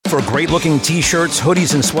For great-looking T-shirts,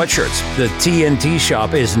 hoodies, and sweatshirts, the TNT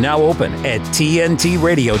shop is now open at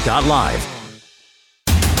tntradio.live.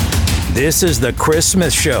 This is the Chris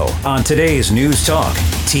Smith Show on today's News Talk,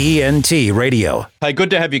 TNT Radio. Hey, good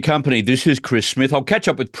to have your company. This is Chris Smith. I'll catch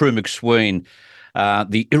up with Prue MacSween,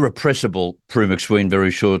 the irrepressible Prue MacSween,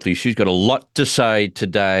 very shortly. She's got a lot to say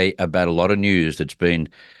today about a lot of news that's been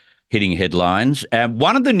hitting headlines.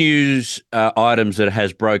 One of the news items that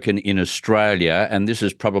has broken in Australia, and this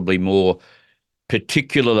is probably more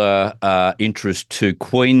particular interest to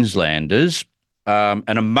Queenslanders,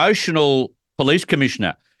 an emotional police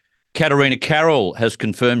commissioner, Katarina Carroll, has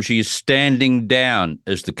confirmed she is standing down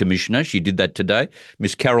as the commissioner. She did that today.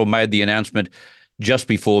 Miss Carroll made the announcement just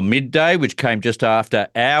before midday, which came just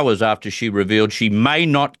hours after she revealed she may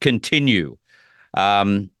not continue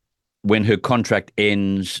when her contract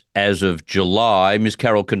ends as of July. Miss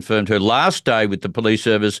Carroll confirmed her last day with the police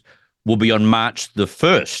service will be on March the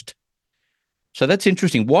 1st. So that's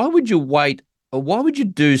interesting. Why would you wait, or why would you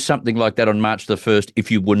do something like that on March the 1st if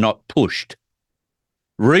you were not pushed?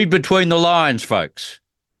 Read between the lines, folks.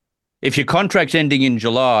 If your contract's ending in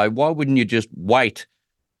July, why wouldn't you just wait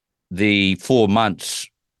the 4 months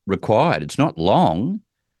required? It's not long.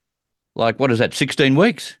 Like, what is that, 16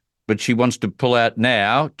 weeks? But she wants to pull out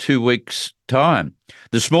now, 2 weeks' time.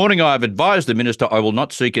 This morning I have advised the Minister I will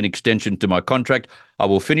not seek an extension to my contract. I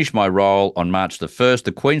will finish my role on March the 1st.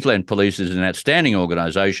 The Queensland Police is an outstanding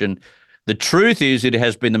organisation. The truth is it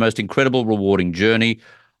has been the most incredible, rewarding journey.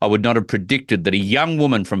 I would not have predicted that a young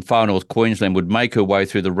woman from far north Queensland would make her way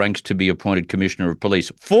through the ranks to be appointed Commissioner of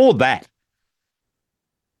Police. For that,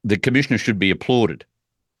 the Commissioner should be applauded.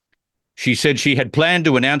 She said she had planned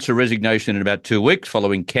to announce her resignation in about 2 weeks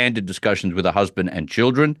following candid discussions with her husband and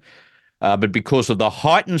children. But because of the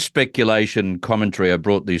heightened speculation and commentary, I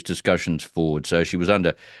brought these discussions forward. So she was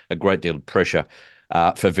under a great deal of pressure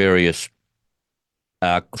for various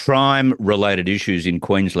crime-related issues in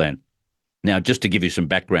Queensland. Now, just to give you some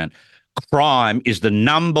background, crime is the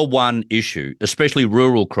number one issue, especially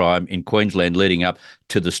rural crime in Queensland leading up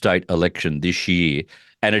to the state election this year,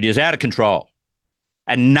 and it is out of control.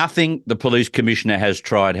 And nothing the police commissioner has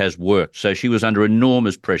tried has worked. So she was under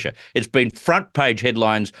enormous pressure. It's been front page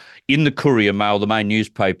headlines in the Courier Mail, the main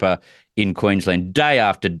newspaper in Queensland, day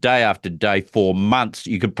after day after day for months.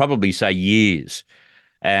 You could probably say years.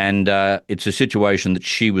 And it's a situation that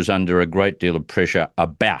she was under a great deal of pressure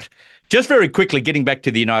about. Just very quickly, getting back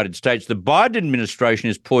to the United States, the Biden administration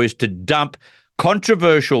is poised to dump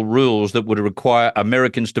controversial rules that would require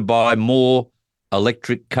Americans to buy more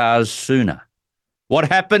electric cars sooner. What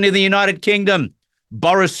happened in the United Kingdom?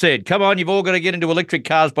 Boris said, come on, you've all got to get into electric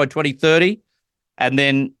cars by 2030. And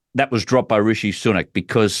then that was dropped by Rishi Sunak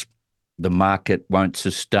because the market won't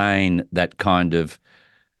sustain that kind of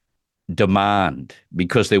demand,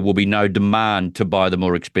 because there will be no demand to buy the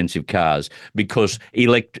more expensive cars, because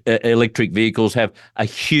electric vehicles have a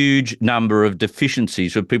huge number of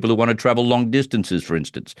deficiencies for people who want to travel long distances, for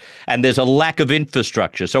instance. And there's a lack of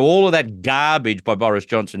infrastructure. So all of that garbage by Boris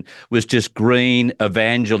Johnson was just green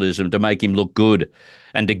evangelism to make him look good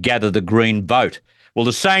and to gather the green vote. Well,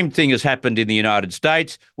 the same thing has happened in the United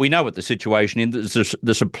States. We know what the situation is.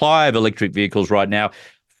 The supply of electric vehicles right now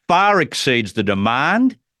far exceeds the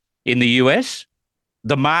demand. In the US,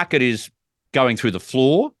 the market is going through the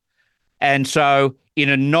floor. And so in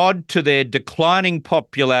a nod to their declining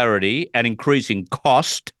popularity and increasing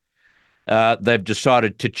cost, they've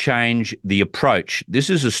decided to change the approach. This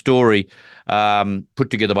is a story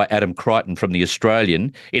put together by Adam Crichton from The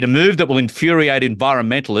Australian. In a move that will infuriate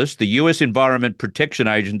environmentalists, the US Environment Protection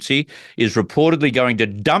Agency is reportedly going to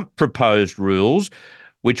dump proposed rules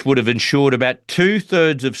which would have ensured about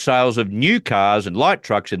 2/3 of sales of new cars and light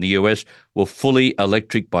trucks in the US were fully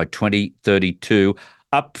electric by 2032,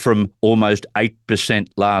 up from almost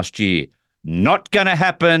 8% last year. Not going to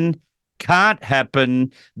happen, can't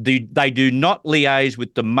happen. They do not liaise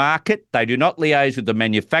with the market. They do not liaise with the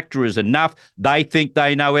manufacturers enough. They think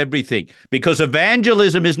they know everything because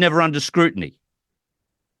evangelism is never under scrutiny.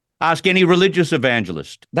 Ask any religious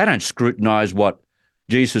evangelist. They don't scrutinise what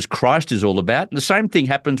Jesus Christ is all about. And the same thing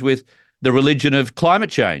happens with the religion of climate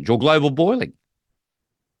change or global boiling.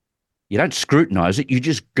 You don't scrutinise it, you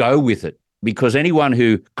just go with it, because anyone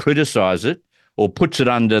who criticises it or puts it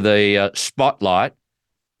under the spotlight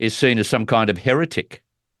is seen as some kind of heretic.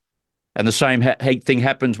 And the same thing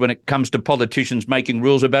happens when it comes to politicians making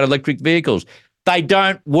rules about electric vehicles. They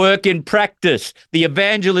don't work in practice. The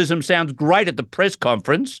evangelism sounds great at the press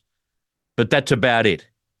conference, but that's about it.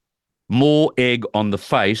 More egg on the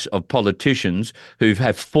face of politicians who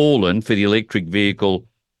have fallen for the electric vehicle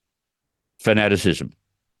fanaticism.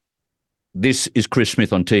 This is Chris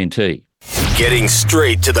Smith on TNT. Getting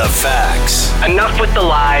straight to the facts. Enough with the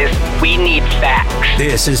lies. We need facts.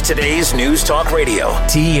 This is today's News Talk Radio,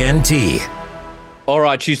 TNT. All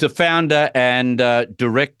right, she's the founder and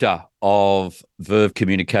director of Verve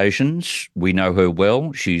Communications. We know her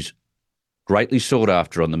well. She's greatly sought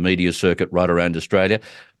after on the media circuit right around Australia.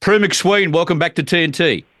 Prue MacSween, welcome back to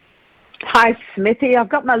TNT. Hi, Smithy. I've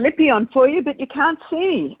got my lippy on for you, but you can't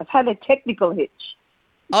see. I've had a technical hitch.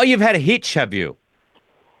 Oh, you've had a hitch, have you?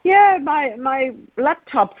 Yeah, my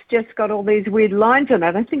laptop's just got all these weird lines on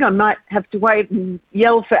it. I think I might have to wait and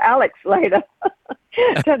yell for Alex later.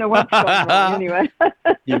 Don't know what's going wrong anyway.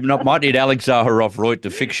 You might need Alex Zaharoff-Reuter to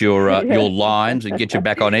fix your lines and get you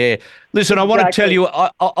back on air. Listen, I want to tell you,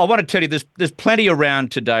 I want to tell you there's plenty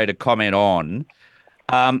around today to comment on.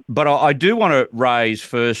 But I do want to raise,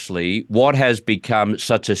 firstly, what has become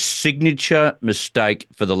such a signature mistake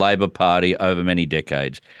for the Labor Party over many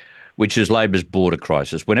decades, which is Labor's border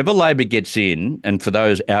crisis. Whenever Labor gets in, and for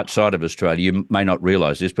those outside of Australia, you may not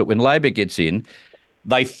realise this, but when Labor gets in,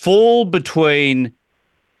 they fall between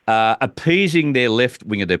appeasing their left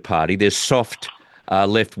wing of their party, their soft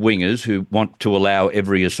left-wingers who want to allow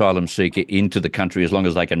every asylum seeker into the country as long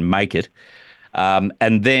as they can make it,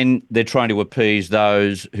 and then they're trying to appease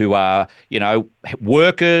those who are,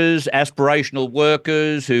 workers, aspirational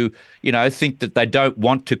workers who, think that they don't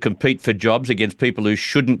want to compete for jobs against people who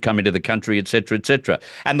shouldn't come into the country, et cetera, et cetera.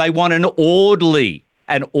 And they want an orderly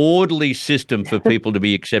system for people to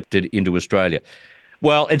be accepted into Australia.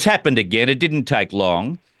 Well, it's happened again. It didn't take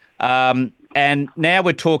long. And now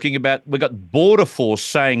we're talking about, we've got Border Force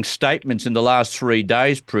saying statements in the last 3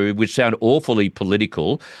 days, Prue, which sound awfully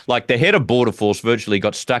political. Like the head of Border Force virtually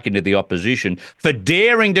got stuck into the opposition for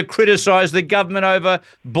daring to criticise the government over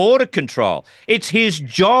border control. It's his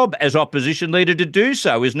job as opposition leader to do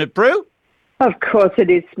so, isn't it, Prue? Of course it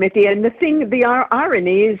is, Smithy. And the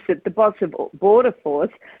irony is that the boss of Border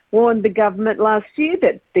Force warned the government last year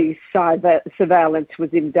that the surveillance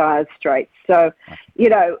was in dire straits. So,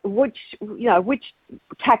 which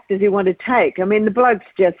tack does he want to take? I mean, the bloke's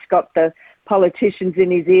just got the politicians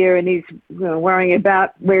in his ear and he's worrying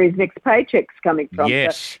about where his next paycheck's coming from.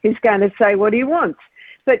 Yes. So he's going to say what he wants.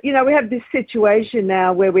 But, we have this situation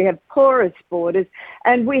now where we have porous borders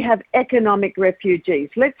and we have economic refugees.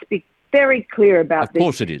 Let's be very clear about this. Of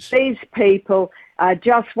course it is. These people are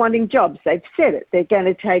just wanting jobs. They've said it. They're going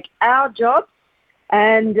to take our jobs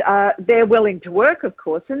and they're willing to work, of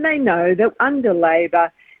course, and they know that under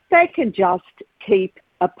Labor they can just keep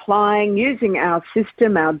applying, using our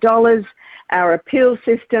system, our dollars, our appeal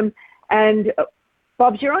system, and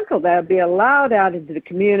Bob's your uncle. They'll be allowed out into the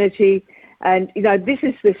community. And, this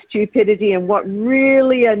is the stupidity and what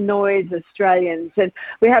really annoys Australians. And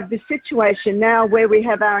we have this situation now where we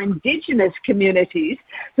have our Indigenous communities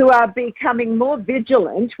who are becoming more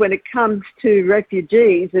vigilant when it comes to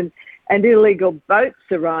refugees and illegal boats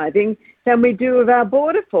arriving than we do of our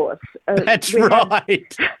border force. That's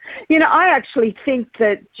right. I actually think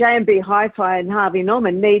that J&B Hi-Fi and Harvey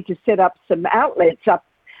Norman need to set up some outlets up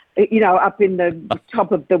in the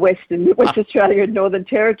top of the West Australia and Northern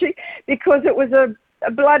Territory, because it was a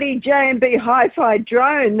bloody J&B Hi-Fi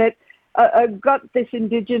drone that got this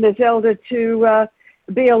Indigenous elder to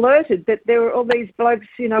be alerted that there were all these blokes,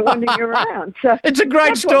 wandering around. So it's a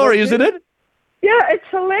great story, isn't it? Yeah, it's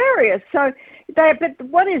hilarious. So, but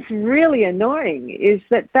what is really annoying is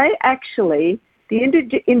that they actually, the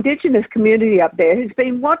Indigenous community up there has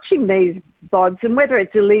been watching these bods, and whether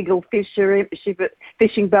it's illegal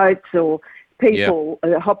fishing boats or people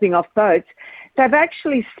hopping off boats, they've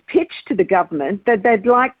actually pitched to the government that they'd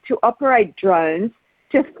like to operate drones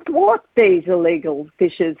to thwart these illegal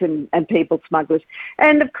fishers and people smugglers.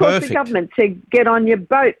 And, of course, The government said, get on your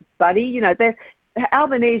boat, buddy.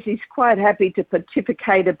 Albanese's quite happy to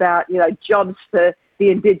pontificate about, jobs for the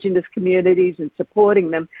Indigenous communities and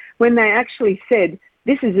supporting them. When they actually said,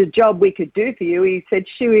 this is a job we could do for you, he said,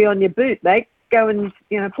 shoey on your boot, mate. Go and,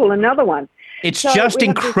 pull another one. It's just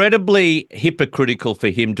incredibly hypocritical for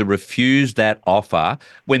him to refuse that offer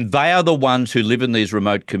when they are the ones who live in these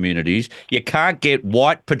remote communities. You can't get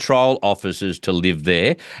white patrol officers to live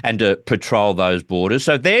there and to patrol those borders.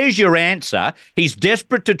 So there's your answer. He's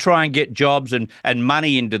desperate to try and get jobs and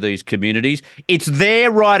money into these communities. It's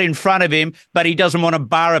there right in front of him, but he doesn't want a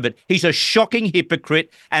bar of it. He's a shocking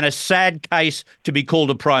hypocrite and a sad case to be called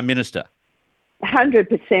a Prime Minister.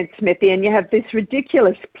 100%, Smithy, and you have this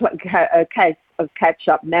ridiculous case of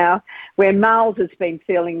catch-up now where Miles has been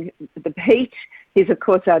feeling the heat. He's, of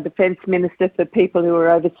course, our Defence Minister for people who are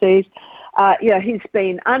overseas. He's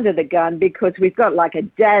been under the gun because we've got like a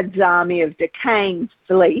dad's army of decaying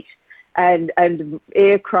fleet and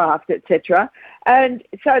aircraft, etc. And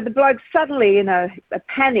so the bloke suddenly, in a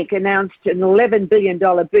panic, announced an $11 billion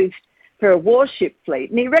boost for a warship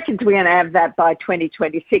fleet. And he reckons we're going to have that by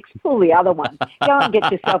 2026. Pull the other one. Go and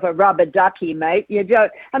get yourself a rubber ducky, mate. You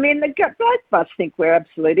don't. I mean, the both of us think we're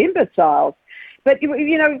absolute imbeciles. But,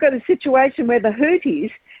 you know, we've got a situation where the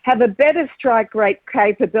Houthis have a better strike rate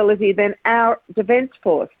capability than our defence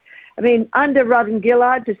force. I mean, under Rudd and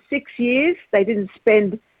Gillard, for 6 years, they didn't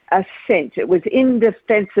spend a cent. It was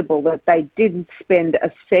indefensible that they didn't spend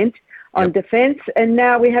a cent on defence. And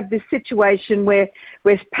now we have this situation where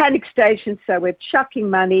we're panic stations, so we're chucking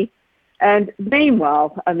money. And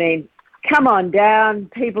meanwhile, I mean, come on down,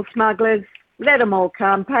 people smugglers, let them all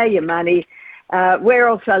come, pay your money. We're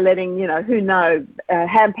also letting, you know, who knows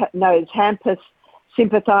Hampus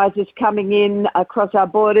sympathisers coming in across our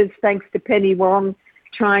borders, thanks to Penny Wong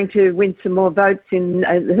trying to win some more votes in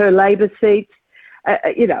her Labor seats.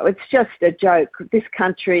 You know, it's just a joke. This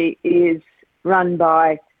country is run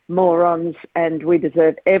by morons and we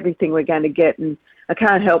deserve everything we're going to get. And I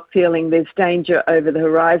can't help feeling there's danger over the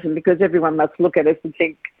horizon because everyone must look at us and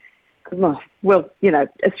think, well, you know,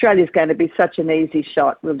 Australia's going to be such an easy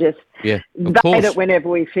shot. We'll just invade it whenever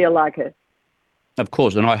we feel like it. Of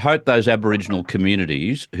course, and I hope those Aboriginal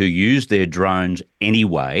communities who use their drones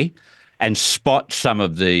anyway and spot some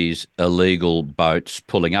of these illegal boats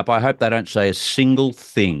pulling up, I hope they don't say a single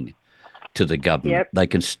thing to the government. Yep. They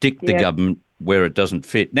can stick the government where it doesn't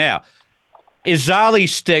fit. Now, is Zali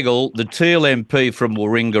Steggall, the Teal MP from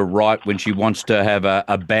Warringah, right when she wants to have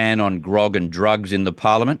a ban on grog and drugs in the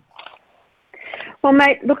parliament? Well,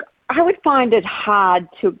 mate, look, I would find it hard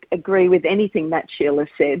to agree with anything that Sheila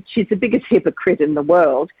said. She's the biggest hypocrite in the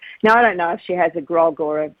world. Now, I don't know if she has a grog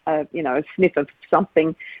or a sniff of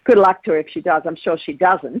something. Good luck to her if she does. I'm sure she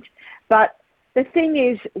doesn't. But the thing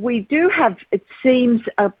is, we do have, it seems,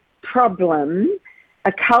 a problem,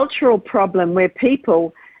 a cultural problem where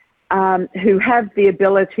people who have the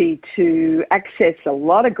ability to access a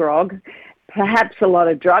lot of grog, perhaps a lot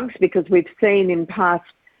of drugs, because we've seen in past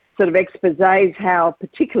sort of exposés how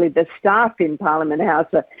particularly the staff in Parliament House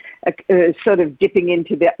are sort of dipping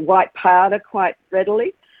into that white powder quite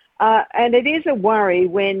readily. And it is a worry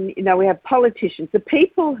when, you know, we have politicians, the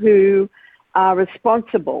people who are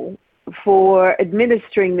responsible for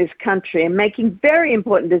administering this country and making very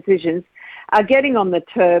important decisions are getting on the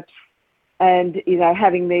terps and, you know,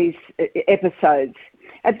 having these episodes.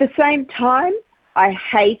 At the same time, I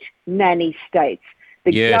hate nanny states.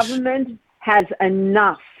 The government has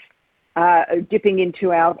enough dipping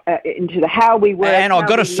into our into how we work. And I've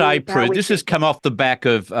got to say, Prue, this has come off the back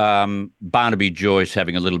of Barnaby Joyce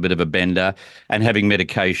having a little bit of a bender and having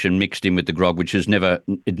medication mixed in with the grog, which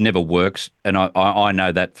never works, and I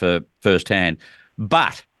know that for firsthand.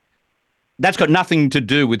 But that's got nothing to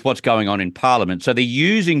do with what's going on in Parliament. So they're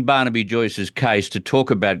using Barnaby Joyce's case to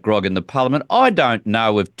talk about grog in the Parliament. I don't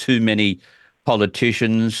know of too many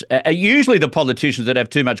politicians. Usually the politicians that have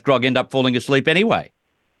too much grog end up falling asleep anyway.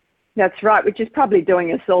 That's right, which is probably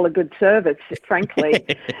doing us all a good service, frankly.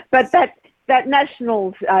 But that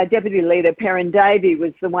Nationals deputy leader, Perrin Davey,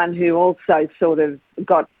 was the one who also sort of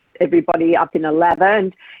got everybody up in a lather.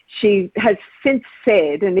 And she has since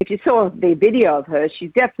said, and if you saw the video of her, she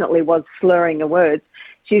definitely was slurring her words.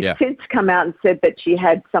 She's since come out and said that she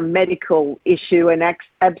had some medical issue, an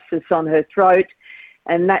abscess on her throat,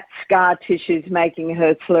 and that scar tissue's making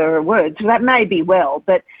her slur her words. So that may be well,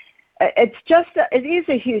 but it is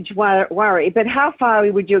a huge worry, but how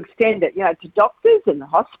far would you extend it? You know, to doctors and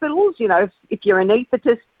hospitals, you know, if your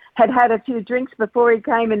anaesthetist had a few drinks before he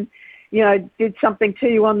came and, you know, did something to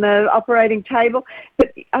you on the operating table.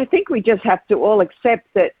 But I think we just have to all accept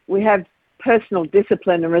that we have personal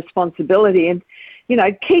discipline and responsibility and, you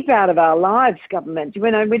know, keep out of our lives, government. You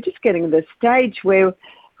know, we're just getting to the stage where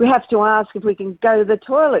we have to ask if we can go to the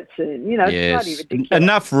toilet soon. You know, yes. It's bloody ridiculous.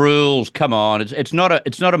 Enough rules. Come on, it's not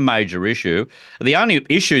a major issue. The only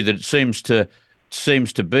issue that it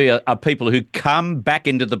seems to be are people who come back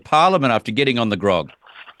into the Parliament after getting on the grog.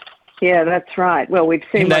 Yeah, that's right. Well, we've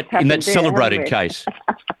seen in that celebrated case.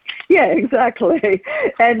 Yeah, exactly.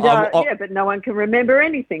 And but no one can remember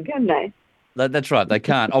anything, can they? That's right. They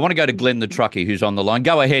can't. I want to go to Glenn the truckie, who's on the line.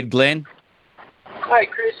 Go ahead, Glenn. Hey,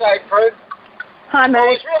 Chris. Hey, Prue. Hi,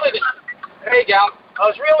 mate. There you go. I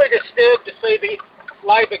was really disturbed to see the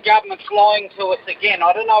Labor government lying to us again.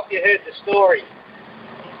 I don't know if you heard the story.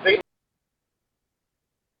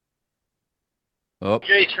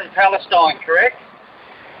 Refugees from Palestine, correct?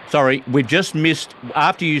 Sorry, we've just missed,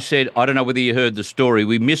 after you said, I don't know whether you heard the story,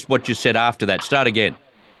 we missed what you said after that. Start again.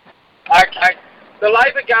 Okay. the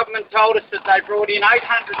Labor government told us that they brought in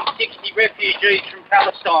 860 refugees from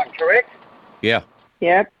Palestine, correct? Yeah.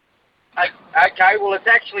 Yep. Okay, well,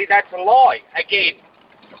 that's a lie. Again,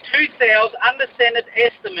 2,000, under Senate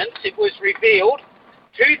estimates, it was revealed,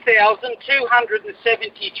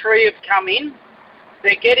 2,273 have come in.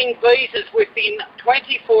 They're getting visas within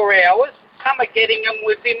 24 hours. Some are getting them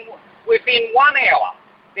within 1 hour.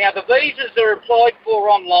 Now, the visas are applied for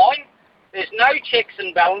online. There's no checks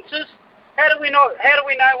and balances. How do we know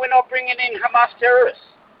we're not bringing in Hamas terrorists?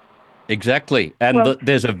 Exactly. And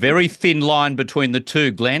there's a very thin line between the two,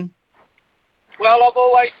 Glenn. Well, I've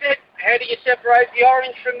always said, how do you separate the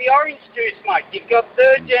orange from the orange juice, mate? You've got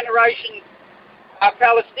third-generation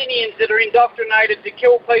Palestinians that are indoctrinated to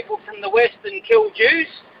kill people from the West and kill Jews,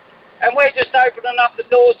 and we're just opening up the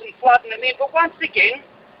doors and flooding them in. But once again,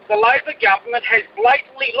 the Labor government has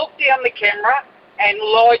blatantly looked down the camera and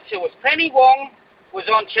lied to us. Penny Wong was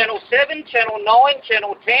on Channel 7, Channel 9,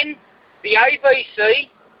 Channel 10, the ABC,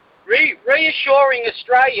 reassuring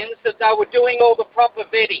Australians that they were doing all the proper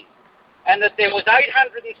vetting and that there was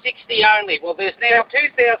 860 only. Well, there's now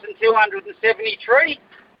 2,273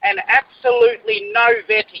 and absolutely no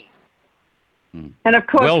vetting. And of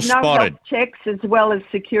course, no spotted. health checks as well as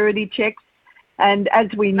security checks. And as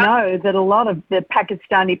we know that a lot of the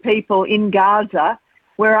Pakistani people in Gaza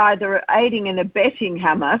were either aiding and abetting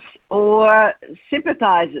Hamas or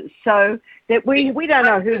sympathisers. So that we don't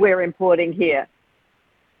know who we're importing here.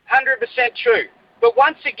 100% true. But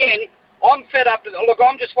once again, I'm fed up. Look,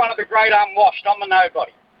 I'm just one of the great unwashed. I'm a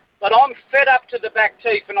nobody. But I'm fed up to the back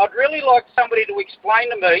teeth, and I'd really like somebody to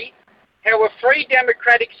explain to me how a free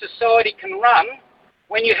democratic society can run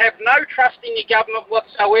when you have no trust in your government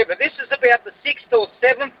whatsoever. This is about the 6th or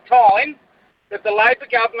 7th time that the Labor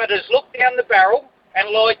government has looked down the barrel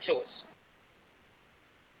and lied to us.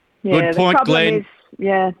 Yeah, Good point, the problem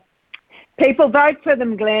Glenn. is, people vote for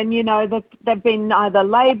them, Glenn. You know, that they've been either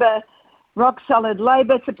Labor, rock-solid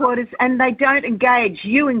Labor supporters, and they don't engage.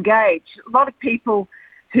 You engage. A lot of people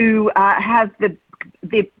who have the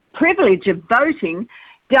privilege of voting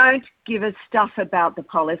don't give a stuff about the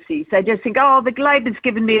policies. They just think, oh, the Labor's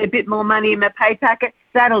given me a bit more money in my pay packet.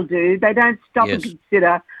 That'll do. They don't stop and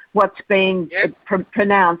consider what's being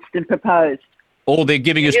pronounced and proposed. Or they're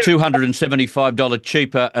giving us $275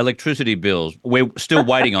 cheaper electricity bills. We're still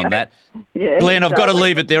waiting on that. Glenn, I've got to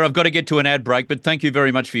leave it there. I've got to get to an ad break, but thank you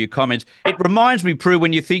very much for your comments. It reminds me, Prue,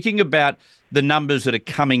 when you're thinking about the numbers that are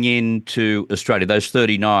coming into Australia, those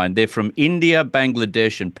 39, they're from India,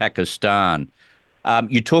 Bangladesh and Pakistan.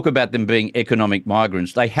 You talk about them being economic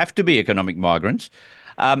migrants. They have to be economic migrants.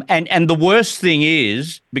 And the worst thing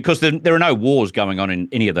is, because there are no wars going on in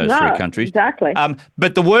any of those three countries. Exactly.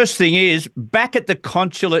 But the worst thing is, back at the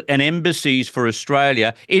consulate and embassies for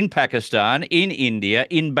Australia in Pakistan, in India,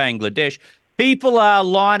 in Bangladesh, people are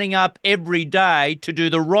lining up every day to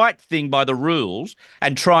do the right thing by the rules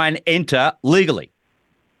and try and enter legally.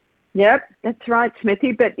 Yep, that's right,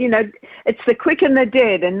 Smithy. But, you know, it's the quick and the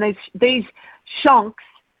dead, and these shonks,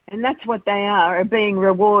 and that's what they are being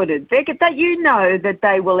rewarded. You know that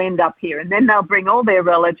they will end up here, and then they'll bring all their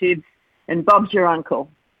relatives, and Bob's your uncle.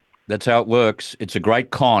 That's how it works. It's a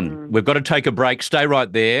great con. We've got to take a break. Stay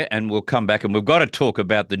right there, and we'll come back, and we've got to talk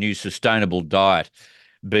about the new sustainable diet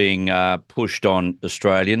being pushed on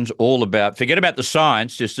Australians. All about, forget about the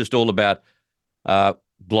science, it's just all about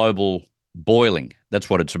global boiling. That's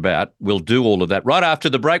what it's about. We'll do all of that right after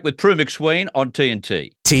the break with Prue MacSween on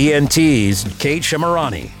TNT. TNT's Kate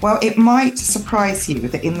Shamarani. Well, it might surprise you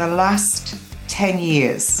that in the last 10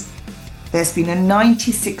 years, there's been a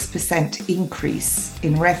 96% increase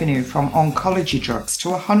in revenue from oncology drugs to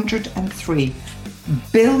 $103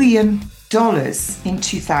 billion in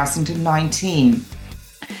 2019.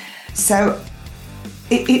 So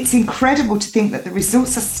it's incredible to think that the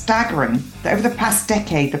results are staggering, that over the past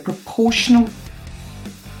decade, the proportional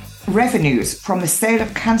revenues from the sale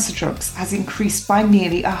of cancer drugs has increased by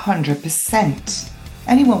nearly 100%.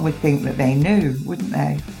 Anyone would think that they knew, wouldn't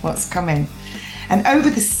they, what's coming? And over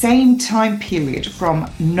the same time period from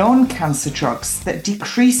non-cancer drugs that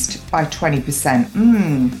decreased by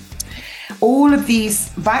 20%. All of these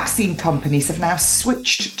vaccine companies have now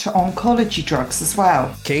switched to oncology drugs as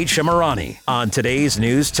well. Kate Shamarani on today's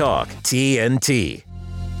News Talk, TNT.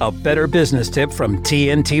 A better business tip from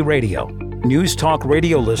TNT Radio. News Talk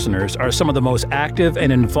Radio listeners are some of the most active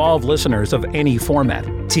and involved listeners of any format.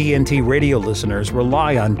 TNT Radio listeners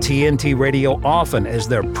rely on TNT Radio often as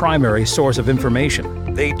their primary source of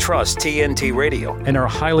information. They trust TNT Radio and are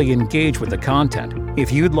highly engaged with the content. If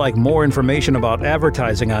you'd like more information about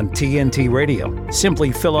advertising on TNT Radio,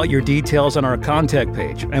 simply fill out your details on our contact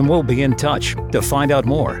page and we'll be in touch. To find out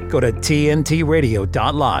more, go to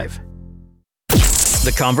tntradio.live.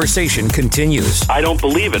 The conversation continues. I don't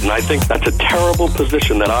believe it, and I think that's a terrible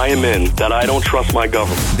position that I am in, that I don't trust my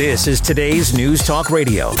government. This is today's News Talk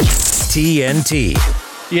Radio, TNT.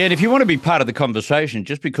 Yeah, and if you want to be part of the conversation,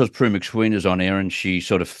 just because Prue MacSween is on air and she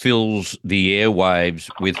sort of fills the airwaves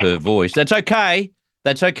with her voice, that's okay.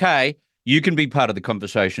 That's okay. You can be part of the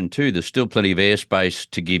conversation too. There's still plenty of airspace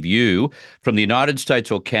to give you. From the United States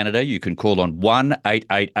or Canada, you can call on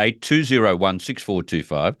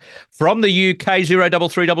 1-888-201-6425. From the UK,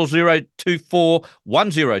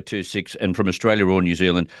 0330241026. And from Australia or New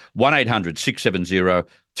Zealand,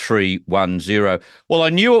 1-800-670-310. Well, I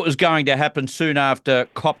knew it was going to happen soon after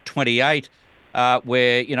COP28.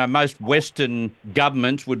 Where, you know, most Western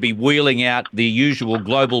governments would be wheeling out the usual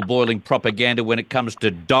global boiling propaganda when it comes to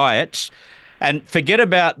diets, and forget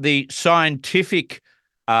about the scientific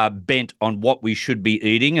bent on what we should be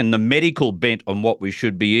eating and the medical bent on what we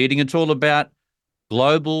should be eating. It's all about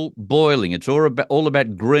global boiling. It's all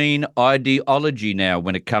about green ideology now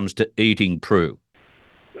when it comes to eating, Prue.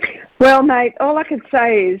 Well, mate, all I can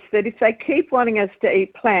say is that if they keep wanting us to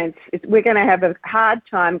eat plants, we're going to have a hard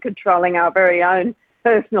time controlling our very own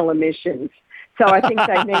personal emissions. So I think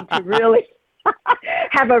they need to really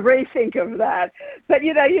have a rethink of that. But,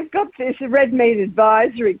 you know, you've got this Red Meat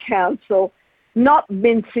Advisory Council not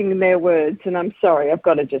mincing their words, and I'm sorry, I've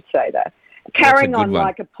got to just say that. Carrying on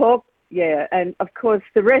like a pork, yeah, and of course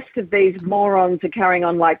the rest of these morons are carrying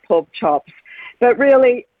on like pork chops. But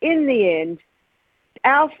really, in the end,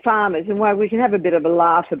 our farmers, and while we can have a bit of a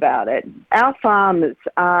laugh about it, our farmers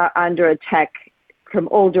are under attack from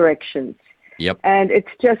all directions. Yep. And it's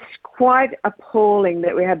just quite appalling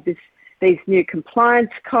that we have these new compliance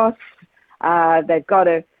costs. They've got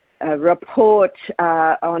to report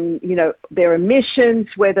on, you know, their emissions,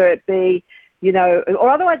 whether it be, you know, or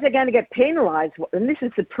otherwise they're going to get penalised. And this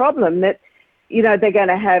is the problem, that, you know, they're going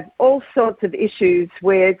to have all sorts of issues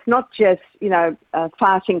where it's not just, you know,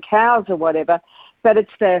 farting cows or whatever, but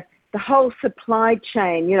it's the whole supply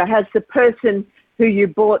chain. You know, has the person who you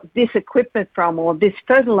bought this equipment from or this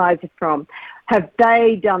fertilizer from, have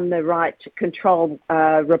they done the right control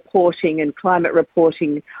reporting and climate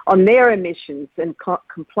reporting on their emissions and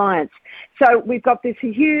compliance? So we've got this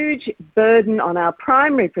huge burden on our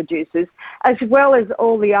primary producers, as well as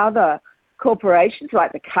all the other corporations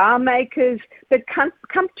like the car makers, but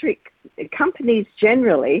companies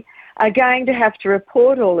generally are going to have to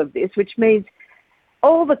report all of this, which means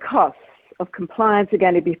all the costs of compliance are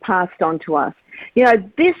going to be passed on to us. You know,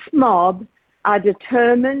 this mob are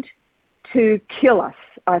determined to kill us.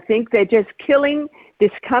 I think they're just killing this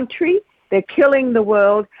country, they're killing the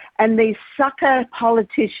world, and these sucker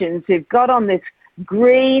politicians who've got on this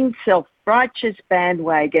green, self-righteous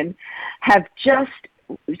bandwagon have just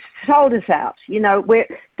sold us out. You know,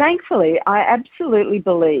 thankfully, I absolutely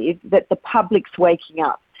believe that the public's waking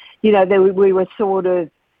up. You know, we were sort of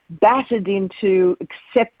battered into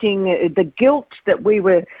accepting the guilt that we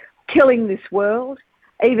were killing this world,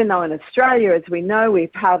 even though in Australia, as we know,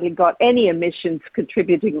 we've hardly got any emissions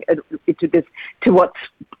contributing to what's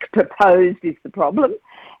proposed is the problem.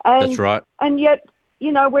 And, that's right. And yet,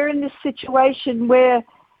 you know, we're in this situation where,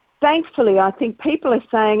 thankfully, I think people are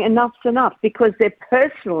saying enough's enough because they're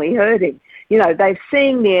personally hurting. You know, they've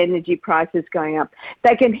seen the energy prices going up.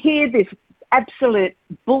 They can hear this absolute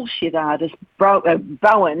bullshit artist,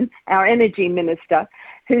 Bowen, our energy minister,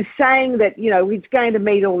 who's saying that, you know, he's going to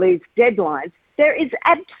meet all these deadlines. There is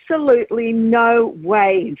absolutely no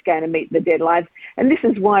way he's going to meet the deadlines. And this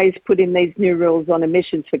is why he's put in these new rules on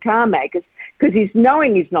emissions for car makers, because he's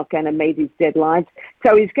knowing he's not going to meet his deadlines.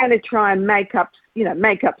 So he's going to try and make up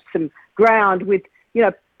some ground with, you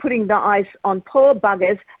know, putting the ice on poor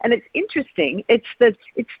buggers. And it's interesting. It's the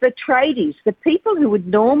tradies, the people who would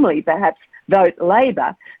normally perhaps vote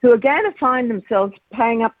Labor, who are going to find themselves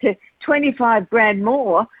paying up to 25 grand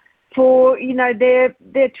more for, you know, their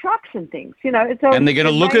trucks and things. You know, and they're going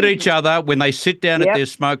to look at each other when they sit down at their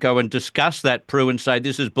smoko and discuss that, Prue, and say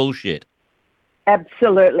this is bullshit.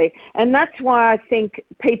 Absolutely. And that's why I think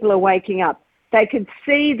people are waking up. They can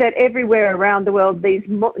see that everywhere around the world, these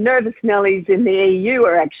nervous Nellies in the EU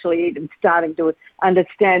are actually even starting to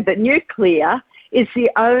understand that nuclear is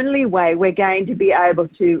the only way we're going to be able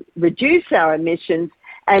to reduce our emissions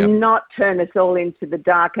and not turn us all into the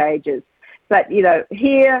dark ages. But, you know,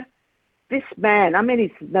 here, this man, I mean,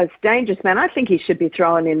 he's the most dangerous man. I think he should be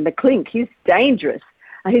thrown in the clink. He's dangerous.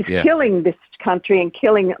 He's killing this country and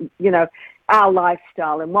killing, you know, our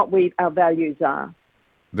lifestyle and what our values are.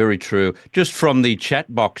 Very true. Just from the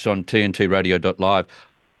chat box on tntradio.live,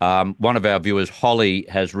 one of our viewers, Holly,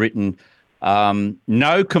 has written,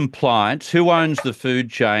 no compliance. Who owns the food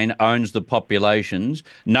chain owns the populations.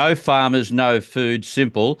 No farmers, no food.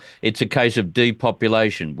 Simple. It's a case of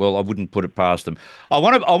depopulation. Well, I wouldn't put it past them. I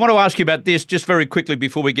want to ask you about this just very quickly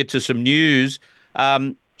before we get to some news.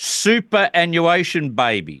 Superannuation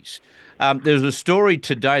babies. There's a story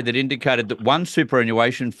today that indicated that one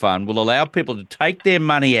superannuation fund will allow people to take their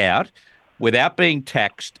money out without being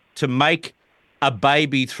taxed to make a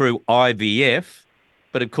baby through IVF.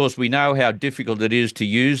 But, of course, we know how difficult it is to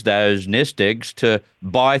use those nest eggs to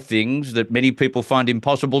buy things that many people find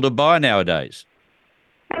impossible to buy nowadays.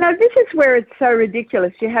 And this is where it's so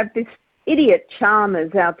ridiculous. You have this idiot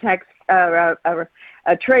Chalmers, our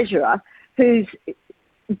treasurer, who's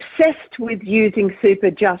obsessed with using super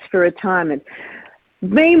just for retirement.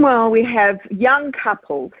 Meanwhile, we have young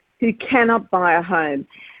couples who cannot buy a home.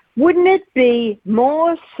 Wouldn't it be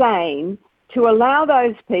more sane to allow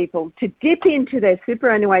those people to dip into their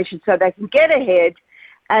superannuation so they can get ahead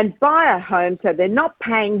and buy a home so they're not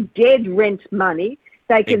paying dead rent money?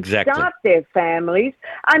 They can start their families.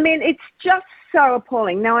 I mean, it's just so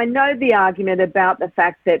appalling. Now, I know the argument about the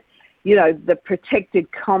fact that the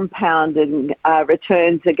protected compounding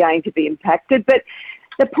returns are going to be impacted. But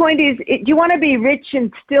the point is, do you want to be rich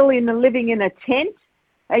and still living in a tent,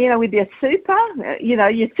 with your super?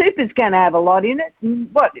 Your super's going to have a lot in it.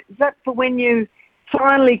 And what, is that for when you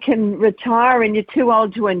finally can retire and you're too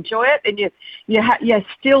old to enjoy it and you're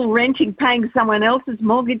still renting, paying someone else's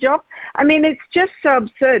mortgage off? I mean, it's just so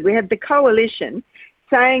absurd. We have the coalition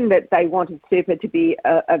saying that they wanted super to be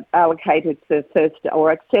allocated for first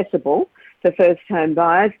or accessible for first home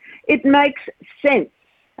buyers. It makes sense.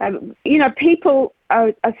 People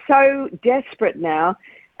are so desperate now,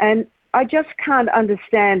 and I just can't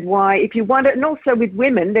understand why, if you want it, and also with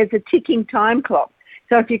women, there's a ticking time clock.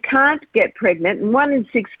 So if you can't get pregnant, and 1 in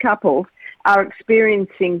 6 couples are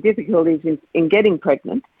experiencing difficulties in getting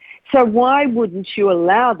pregnant, so why wouldn't you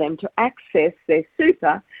allow them to access their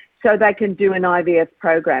super so they can do an IVF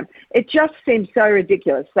program? It just seems so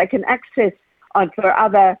ridiculous. They can access for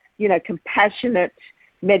other, compassionate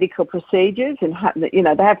medical procedures, and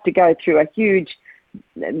they have to go through a huge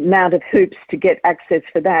amount of hoops to get access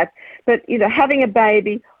for that. But having a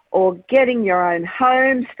baby or getting your own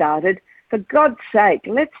home started, for God's sake,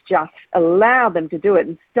 let's just allow them to do it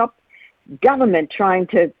and stop government trying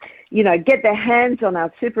to get their hands on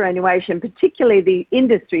our superannuation, particularly the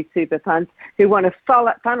industry super funds who want to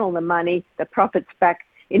funnel the money, the profits back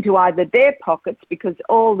into either their pockets because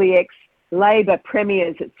all the ex-Labor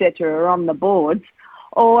premiers, etc., are on the boards,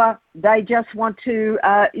 or they just want to,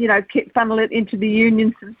 funnel it into the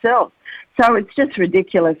unions themselves. So it's just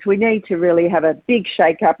ridiculous. We need to really have a big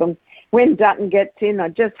shake-up. And when Dutton gets in, I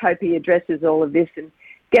just hope he addresses all of this and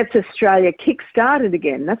gets Australia kick-started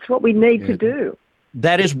again. That's what we need to do.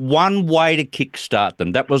 That is one way to kickstart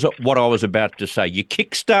them. That was what I was about to say. You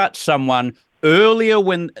kickstart someone earlier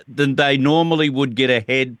than they normally would get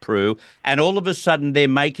ahead, Prue, and all of a sudden they're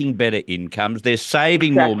making better incomes, they're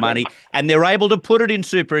saving more money, and they're able to put it in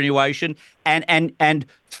superannuation and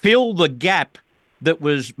fill the gap that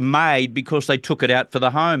was made because they took it out for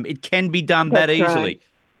the home. It can be done that easily.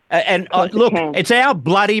 Right. And look, it's our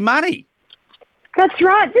bloody money. That's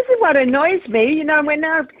right. This is what annoys me. We're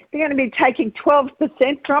now they're going to be taking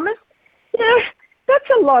 12% from us. That's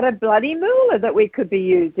a lot of bloody moolah that we could be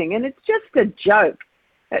using, and it's just a joke.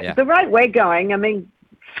 Yeah. The rate we're going, I mean,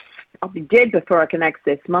 I'll be dead before I can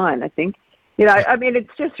access mine, I think. It's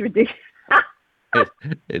just ridiculous.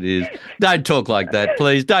 It is. Don't talk like that,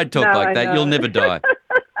 please. Don't talk like that. You'll never die.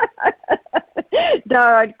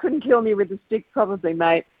 No, it couldn't kill me with a stick, probably,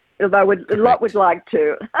 mate, although a lot would like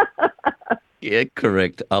to. Yeah,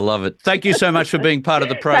 correct. I love it. Thank you so much for being part of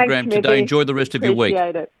the program today. Enjoy the rest of your week.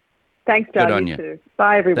 Appreciate it. Thanks, Doug. You too.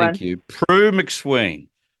 Bye, everyone. Thank you. Prue MacSween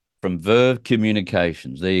from Verve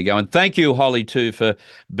Communications. There you go. And thank you, Holly, too, for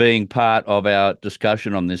being part of our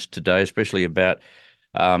discussion on this today, especially about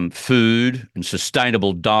food and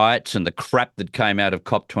sustainable diets and the crap that came out of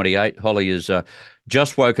COP28. Holly has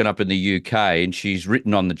just woken up in the UK, and she's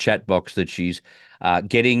written on the chat box that she's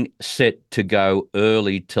getting set to go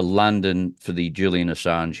early to London for the Julian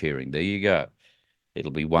Assange hearing. There you go. It'll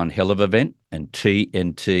be one hell of an event, and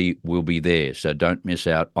TNT will be there, so don't miss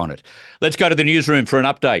out on it. Let's go to the newsroom for an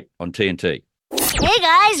update on TNT. Hey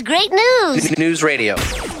guys, great news! News Radio.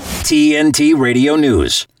 TNT Radio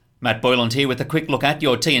News. Matt Boyland here with a quick look at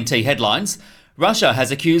your TNT headlines. Russia has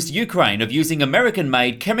accused Ukraine of using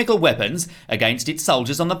American-made chemical weapons against its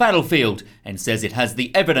soldiers on the battlefield and says it has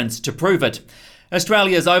the evidence to prove it.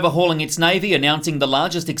 Australia's overhauling its navy, announcing the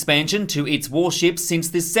largest expansion to its warships since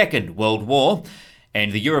the Second World War.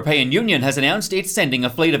 And the European Union has announced it's sending a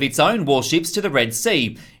fleet of its own warships to the Red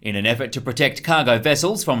Sea in an effort to protect cargo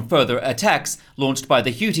vessels from further attacks launched by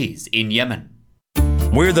the Houthis in Yemen.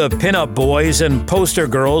 We're the pinup boys and poster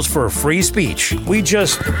girls for free speech. We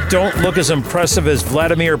just don't look as impressive as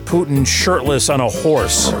Vladimir Putin shirtless on a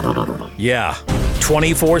horse. Yeah.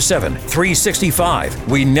 24/7, 365.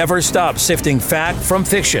 We never stop sifting fact from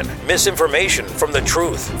fiction, misinformation from the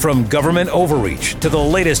truth, from government overreach to the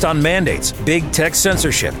latest on mandates, big tech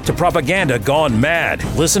censorship to propaganda gone mad.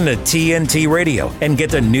 Listen to TNT Radio and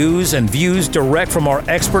get the news and views direct from our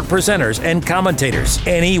expert presenters and commentators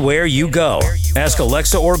anywhere you go. Ask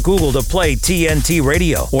Alexa or Google to play TNT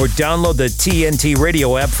Radio or download the TNT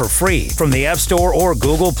Radio app for free from the App Store or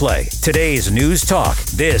Google Play. Today's News Talk.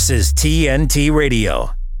 This is TNT Radio.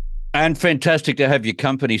 And fantastic to have your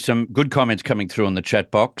company. Some good comments coming through on the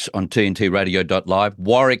chat box on tntradio.live.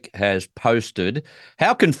 Warwick has posted,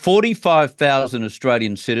 how can 45,000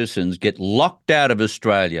 Australian citizens get locked out of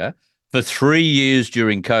Australia for 3 years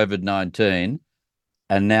during COVID-19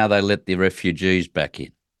 and now they let the refugees back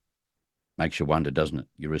in? Makes you wonder, doesn't it?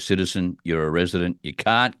 You're a citizen, you're a resident, you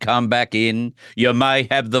can't come back in, you may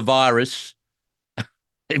have the virus.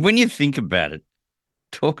 When you think about it,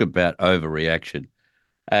 talk about overreaction.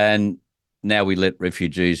 And now we let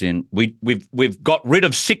refugees in. We've got rid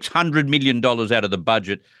of $600 million out of the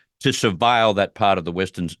budget to surveil that part of the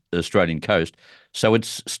Western Australian coast. So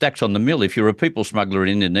it's stacks on the mill. If you're a people smuggler in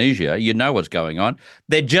Indonesia, you know what's going on.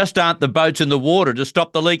 There just aren't the boats in the water to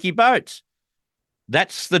stop the leaky boats.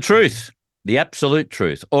 That's the truth, the absolute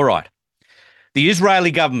truth. All right. The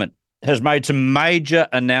Israeli government has made some major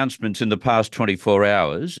announcements in the past 24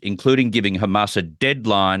 hours, including giving Hamas a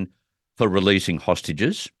deadline for releasing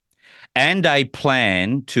hostages and a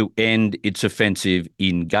plan to end its offensive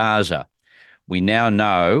in Gaza. We now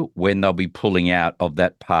know when they'll be pulling out of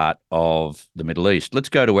that part of the Middle East. Let's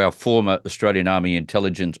go to our former Australian Army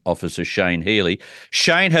intelligence officer, Shane Healy.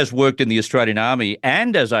 Shane has worked in the Australian Army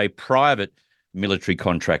and as a private military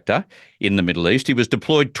contractor in the Middle East. He was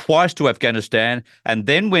deployed twice to Afghanistan, and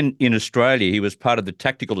then when in Australia, he was part of the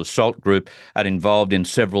tactical assault group and involved in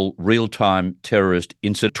several real-time terrorist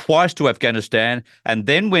incidents. Twice to Afghanistan, and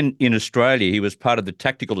then when in Australia, he was part of the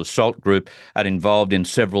tactical assault group and involved in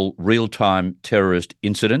several real-time terrorist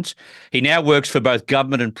incidents. He now works for both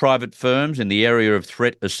government and private firms in the area of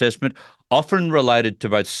threat assessment, often related to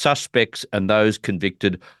both suspects and those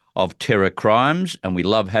convicted of terror crimes, and we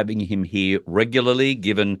love having him here regularly,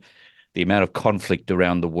 given the amount of conflict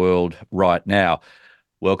around the world right now.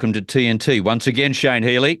 Welcome to TNT. Once again, Shane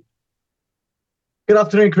Healy. Good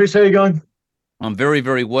afternoon, Chris. How are you going? I'm very,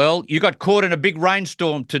 very well. You got caught in a big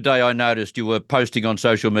rainstorm today, I noticed. You were posting on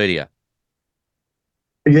social media.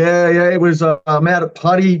 Yeah. It was, I'm out at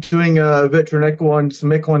Putty doing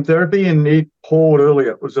some equine therapy, and it poured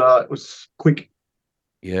earlier. It was quick.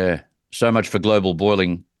 Yeah, so much for global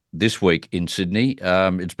boiling this week in Sydney.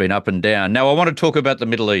 It's been up and down. Now, I want to talk about the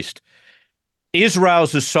Middle East.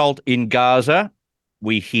 Israel's assault in Gaza,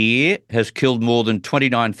 we hear, has killed more than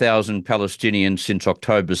 29,000 Palestinians since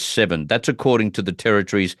October 7. That's according to the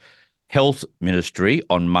territory's health ministry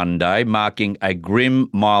on Monday, marking a grim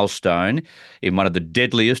milestone in one of the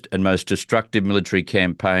deadliest and most destructive military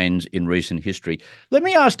campaigns in recent history. Let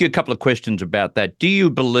me ask you a couple of questions about that. Do you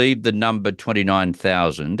believe the number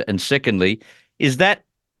 29,000? And secondly, is that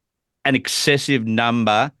an excessive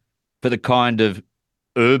number for the kind of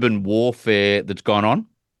urban warfare that's gone on?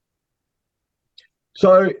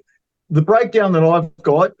 So the breakdown that I've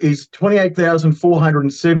got is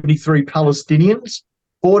 28,473 Palestinians,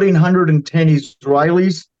 1,410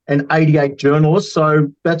 Israelis, and 88 journalists.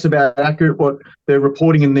 So that's about accurate what they're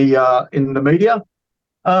reporting in the media.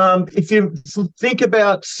 If you think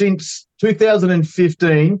about since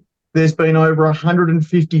 2015, there's been over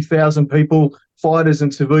 150,000 people, fighters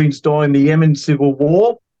and civilians, die in the Yemen civil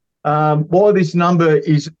war. Why this number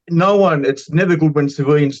is it's never good when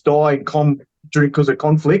civilians die because of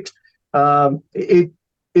conflict.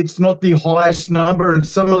 It's not the highest number, and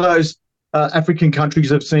some of those African countries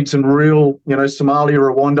have seen some real, Somalia,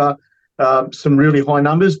 Rwanda, some really high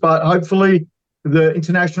numbers, but hopefully the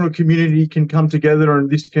international community can come together and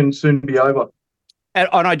this can soon be over. And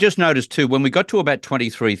I just noticed too, when we got to about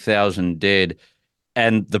 23,000 dead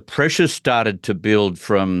and the pressure started to build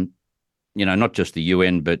from, not just the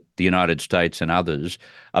UN, but the United States and others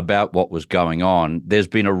about what was going on, there's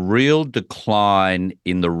been a real decline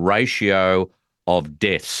in the ratio of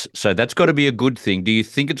deaths. So that's got to be a good thing. Do you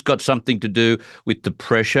think it's got something to do with the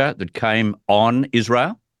pressure that came on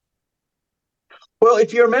Israel? Well,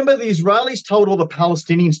 if you remember, the Israelis told all the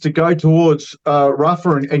Palestinians to go towards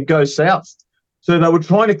Rafah and go south. So they were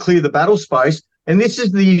trying to clear the battle space. And this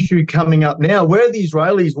is the issue coming up now. Where the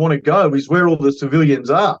Israelis want to go is where all the civilians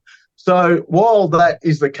are. So while that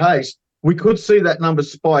is the case, we could see that number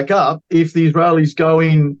spike up if the Israelis go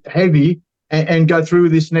in heavy and go through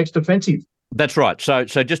with this next offensive. That's right. So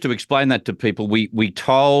just to explain that to people, we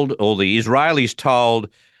told, or the Israelis told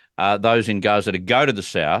those in Gaza to go to the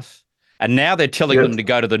south, and now they're telling them to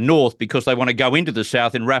go to the north because they want to go into the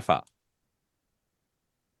south in Rafah.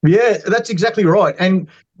 Yeah, that's exactly right. And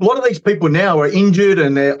a lot of these people now are injured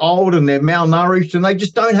and they're old and they're malnourished and they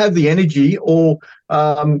just don't have the energy or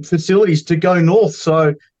facilities to go north.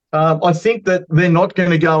 So I think that they're not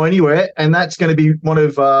going to go anywhere, and that's going to be one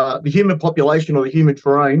of the human population or the human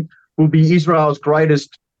terrain will be Israel's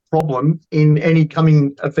greatest problem in any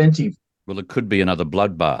coming offensive. Well, it could be another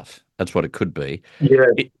bloodbath. That's what it could be. Yeah.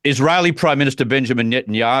 Israeli Prime Minister Benjamin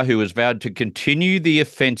Netanyahu has vowed to continue the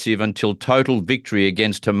offensive until total victory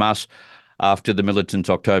against Hamas after the militant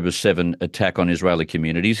October 7 attack on Israeli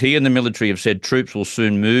communities. He and the military have said troops will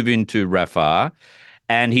soon move into Rafah,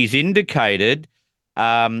 and he's indicated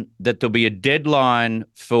that there'll be a deadline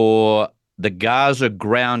for the Gaza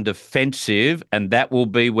ground offensive, and that will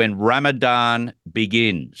be when Ramadan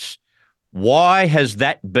begins. Why has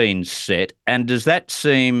that been set, and does that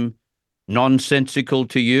seem nonsensical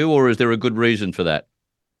to you, or is there a good reason for that?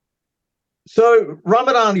 So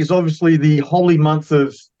Ramadan is obviously the holy month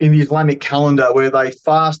in the Islamic calendar where they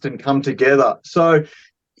fast and come together. So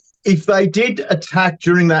if they did attack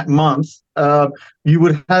during that month, you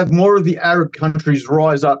would have more of the Arab countries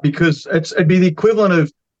rise up because it'd be the equivalent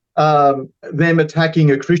of them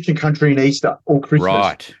attacking a Christian country in Easter or Christmas.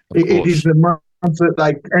 Right. It is the month that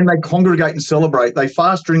they congregate and celebrate. They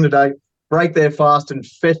fast during the day, break their fast, and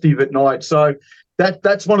festive at night. So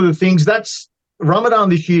that's one of the things. Ramadan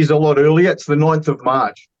this year is a lot earlier. It's the 9th of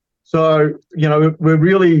March. So, we're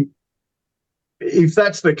really, if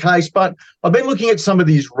that's the case, but I've been looking at some of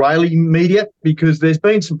the Israeli media because there's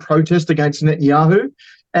been some protest against Netanyahu.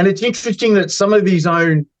 And it's interesting that some of his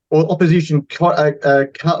own or opposition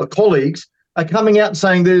colleagues are coming out and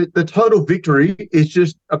saying the total victory is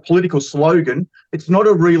just a political slogan. It's not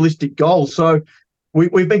a realistic goal. So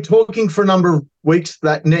we've been talking for a number of weeks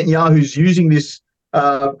that Netanyahu's using this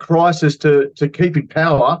crisis to keep in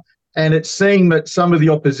power, and it's seeing that some of the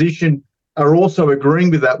opposition are also agreeing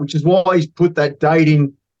with that, which is why he's put that date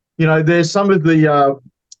in. There's some of the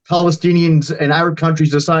Palestinians and Arab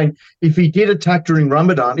countries are saying if he did attack during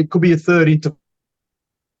Ramadan, it could be a third intifada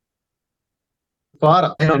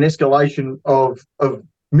and an escalation of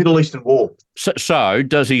Middle Eastern war. So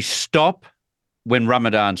does he stop when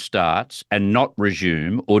Ramadan starts and not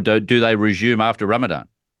resume, or do they resume after Ramadan?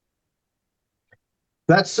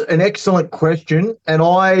 That's an excellent question, and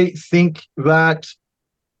I think that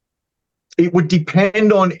it would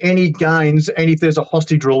depend on any gains and if there's a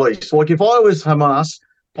hostage release. Like if I was Hamas,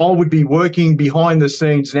 I would be working behind the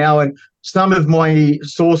scenes now, and some of my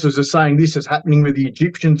sources are saying this is happening with the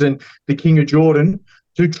Egyptians and the King of Jordan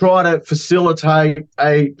to try to facilitate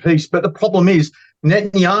a peace. But the problem is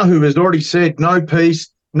Netanyahu has already said no peace,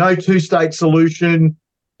 no two-state solution,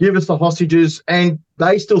 give us the hostages, and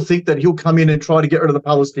they still think that he'll come in and try to get rid of the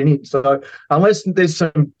Palestinians. So unless there's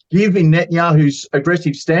some give in Netanyahu's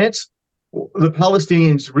aggressive stance, the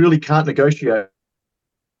Palestinians really can't negotiate.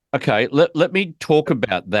 Okay, let me talk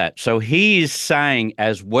about that. So he is saying,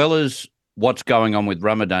 as well as what's going on with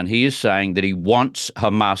Ramadan, he is saying that he wants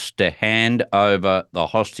Hamas to hand over the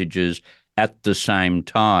hostages at the same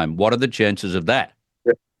time. What are the chances of that?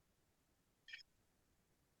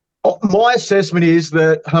 My assessment is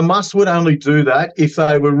that Hamas would only do that if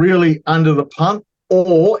they were really under the pump,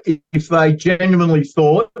 or if they genuinely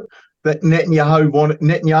thought that Netanyahu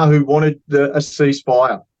wanted a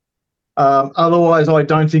ceasefire. Otherwise, I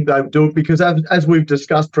don't think they would do it because, as we've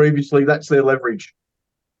discussed previously, that's their leverage.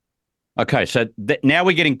 Okay, so now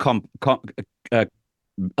we're getting a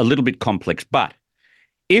little bit complex. But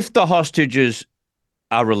if the hostages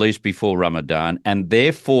are released before Ramadan and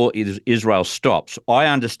therefore Israel stops, I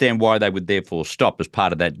understand why they would therefore stop as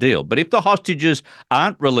part of that deal. But if the hostages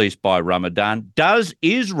aren't released by Ramadan, does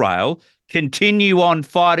Israel continue on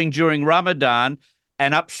fighting during Ramadan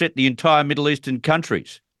and upset the entire Middle Eastern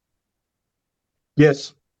countries?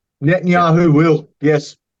 Yes. Netanyahu will.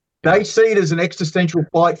 Yes. They see it as an existential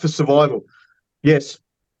fight for survival. Yes.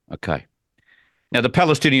 Okay. Now, the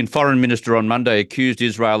Palestinian Foreign Minister on Monday accused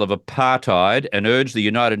Israel of apartheid and urged the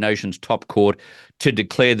United Nations top court to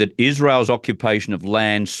declare that Israel's occupation of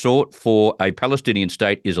land sought for a Palestinian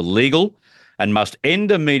state is illegal and must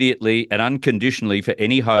end immediately and unconditionally for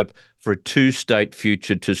any hope for a two-state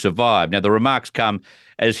future to survive. Now, the remarks come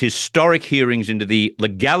as historic hearings into the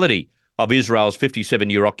legality of Israel's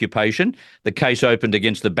 57-year occupation. The case opened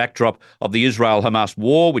against the backdrop of the Israel-Hamas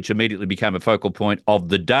war, which immediately became a focal point of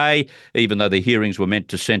the day, even though the hearings were meant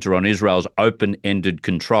to centre on Israel's open-ended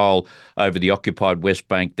control over the occupied West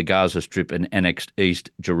Bank, the Gaza Strip and annexed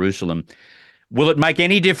East Jerusalem. Will it make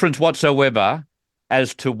any difference whatsoever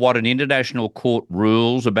as to what an international court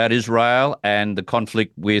rules about Israel and the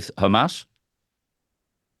conflict with Hamas?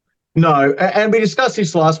 No, and we discussed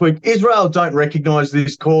this last week. Israel don't recognise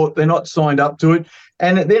this court. They're not signed up to it.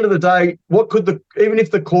 And at the end of the day, even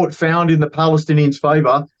if the court found in the Palestinians'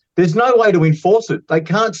 favour, there's no way to enforce it. They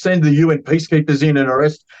can't send the UN peacekeepers in and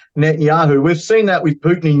arrest Netanyahu. We've seen that with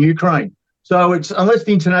Putin in Ukraine. So it's unless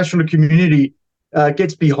the international community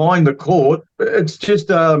gets behind the court, it's just,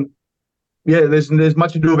 there's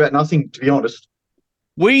much ado about nothing, to be honest.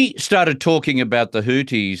 We started talking about the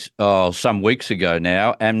Houthis some weeks ago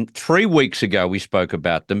now, and 3 weeks ago we spoke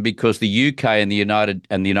about them because the UK and the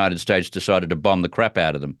United States decided to bomb the crap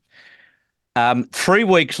out of them. 3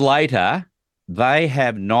 weeks later, they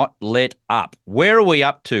have not let up. Where are we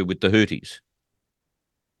up to with the Houthis?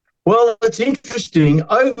 Well, it's interesting.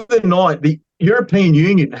 Overnight, the European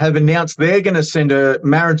Union have announced they're going to send a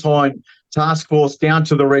maritime task force down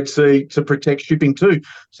to the Red Sea to protect shipping too.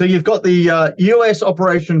 So you've got the US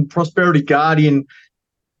Operation Prosperity Guardian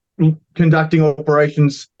conducting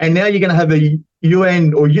operations, and now you're going to have a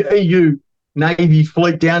UN or EU Navy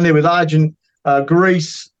fleet down there with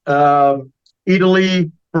Greece,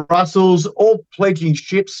 Italy, Brussels, all pledging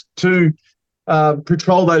ships to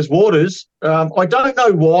patrol those waters. I don't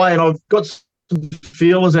know why, and I've got some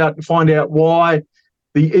feelers out to find out why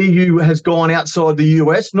the EU has gone outside the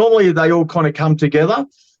US. Normally, they all kind of come together.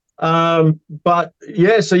 So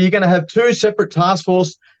you're going to have two separate task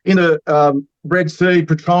forces in the Red Sea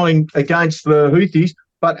patrolling against the Houthis.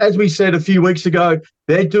 But as we said a few weeks ago,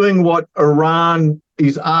 they're doing what Iran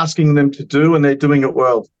is asking them to do, and they're doing it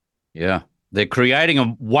well. Yeah. They're creating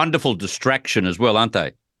a wonderful distraction as well, aren't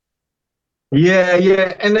they?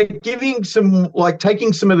 Yeah. And they're giving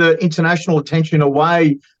taking some of the international attention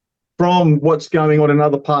away from what's going on in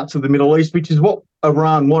other parts of the Middle East, which is what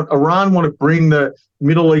Iran want. Iran want to bring the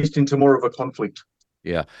Middle East into more of a conflict.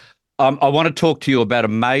 Yeah. I want to talk to you about a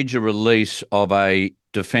major release of a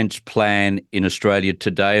defence plan in Australia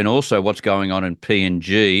today and also what's going on in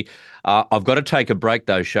PNG. I've got to take a break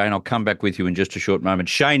though, Shane. I'll come back with you in just a short moment.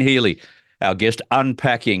 Shane Healy, our guest,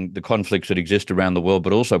 unpacking the conflicts that exist around the world,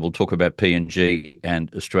 but also we'll talk about PNG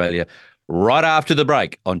and Australia right after the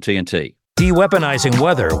break on TNT. De-weaponizing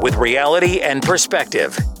weather with reality and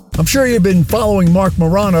perspective. I'm sure you've been following Mark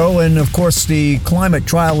Morano and, of course, the climate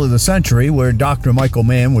trial of the century where Dr. Michael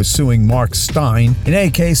Mann was suing Mark Stein. In any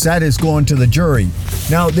case, that is going to the jury.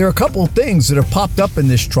 Now, there are a couple of things that have popped up in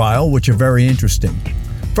this trial which are very interesting.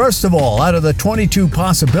 First of all, out of the 22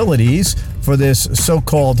 possibilities for this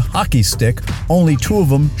so-called hockey stick, only 2 of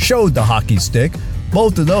them showed the hockey stick.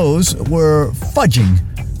 Both of those were fudging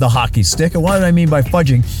the hockey stick. And what do I mean by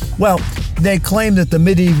fudging? Well, they claim that the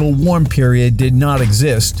medieval warm period did not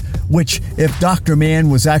exist, which if Dr. Mann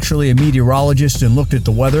was actually a meteorologist and looked at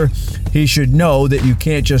the weather, he should know that you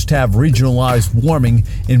can't just have regionalized warming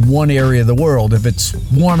in one area of the world. If it's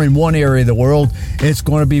warm in one area of the world, it's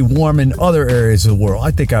going to be warm in other areas of the world. I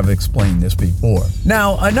think I've explained this before.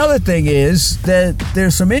 Now, another thing is that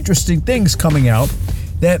there's some interesting things coming out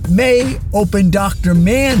that may open Dr.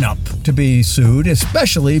 Mann up to be sued,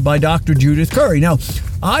 especially by Dr. Judith Curry. Now,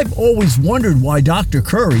 I've always wondered why Dr.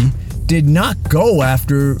 Curry did not go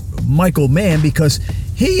after Michael Mann, because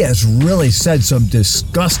he has really said some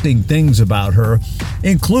disgusting things about her,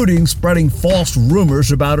 including spreading false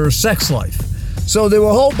rumors about her sex life. So there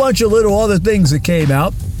were a whole bunch of little other things that came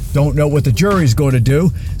out. Don't know what the jury's going to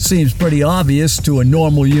do. Seems pretty obvious to a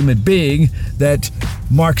normal human being that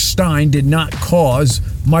Mark Stein did not cause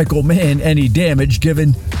Michael Mann any damage,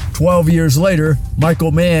 given 12 years later,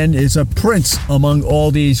 Michael Mann is a prince among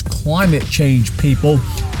all these climate change people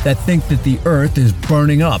that think that the earth is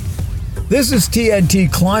burning up. This is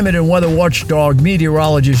TNT climate and weather watchdog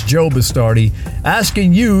meteorologist Joe Bastardi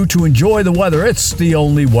asking you to enjoy the weather. It's the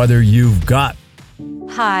only weather you've got.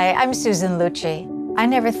 Hi, I'm Susan Lucci. I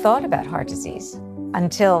never thought about heart disease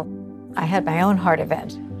until I had my own heart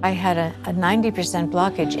event. I had a 90%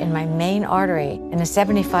 blockage in my main artery and a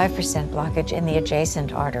 75% blockage in the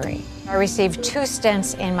adjacent artery. I received 2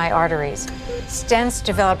 stents in my arteries. Stents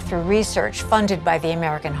developed through research funded by the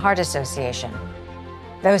American Heart Association.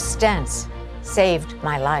 Those stents saved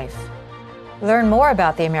my life. Learn more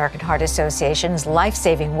about the American Heart Association's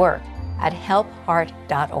life-saving work at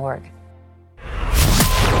helpheart.org.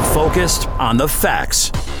 focused on the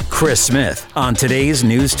facts. Chris Smith on today's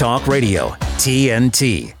News Talk Radio,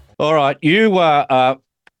 TNT. All right, you are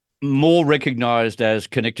more recognised as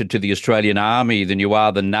connected to the Australian Army than you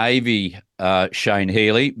are the Navy, Shane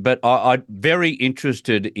Healy, but I'm very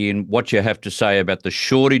interested in what you have to say about the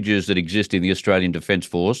shortages that exist in the Australian Defence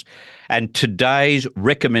Force and today's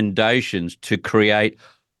recommendations to create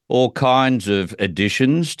all kinds of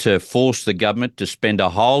additions to force the government to spend a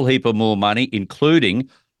whole heap of more money, including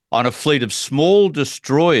on a fleet of small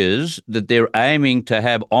destroyers that they're aiming to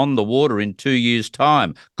have on the water in 2 years'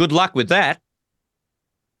 time. Good luck with that.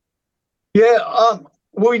 Yeah,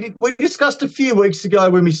 we discussed a few weeks ago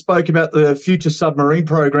when we spoke about the future submarine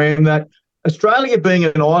program that Australia being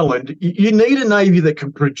an island, you need a navy that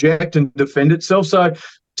can project and defend itself. So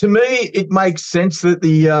to me, it makes sense that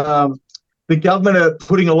the government are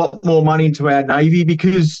putting a lot more money into our navy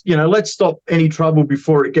because, let's stop any trouble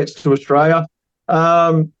before it gets to Australia.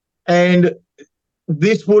 And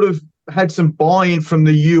this would have had some buy-in from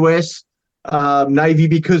the US Navy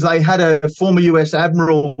because they had a former US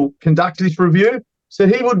Admiral conduct this review. So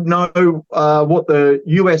he would know what the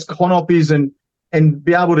US CONOP is and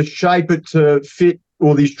be able to shape it to fit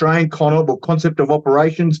or the Australian CONOP or concept of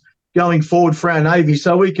operations going forward for our Navy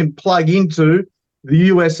so we can plug into the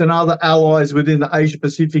US and other allies within the Asia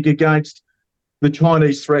Pacific against the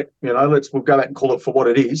Chinese threat. We'll go back and call it for what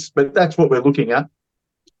it is, but that's what we're looking at.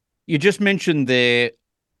 You just mentioned there,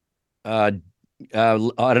 I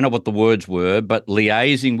don't know what the words were, but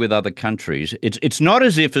liaising with other countries. It's not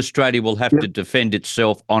as if Australia will have to defend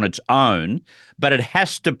itself on its own, but it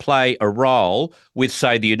has to play a role with,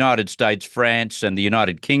 say, the United States, France and the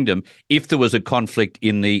United Kingdom if there was a conflict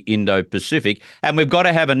in the Indo-Pacific. And we've got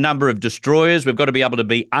to have a number of destroyers. We've got to be able to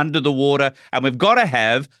be under the water, and we've got to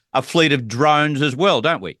have a fleet of drones as well,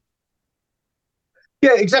 don't we?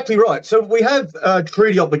 Yeah, exactly right. So we have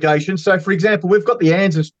treaty obligations. So, for example, we've got the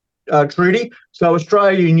ANZUS treaty, so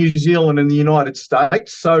Australia, New Zealand and the United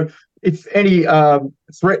States. So if any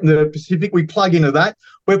threat in the Pacific, we plug into that.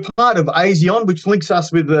 We're part of ASEAN, which links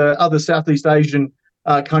us with the other Southeast Asian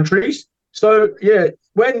countries. So,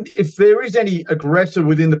 if there is any aggressor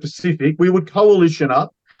within the Pacific, we would coalition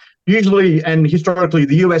up. Usually and historically,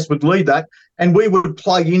 the US would lead that, and we would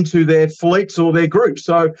plug into their fleets or their groups.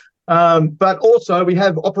 So, but also we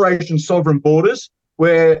have Operation Sovereign Borders,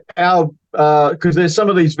 where because there's some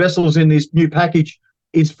of these vessels in this new package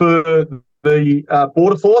is for the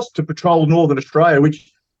Border Force to patrol Northern Australia,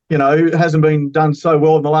 which, hasn't been done so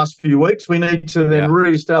well in the last few weeks. We need to then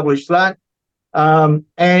re-establish that.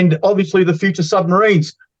 And obviously the future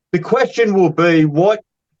submarines. The question will be what,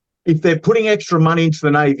 if they're putting extra money into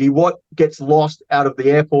the Navy, what gets lost out of the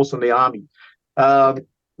Air Force and the Army?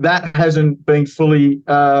 That hasn't been fully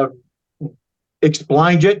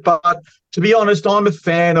explained yet, but to be honest, I'm a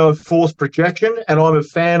fan of force projection and I'm a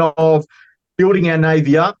fan of building our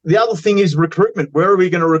Navy up. The other thing is recruitment. Where are we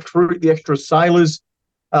going to recruit the extra sailors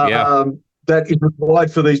that is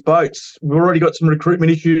required for these boats? We've already got some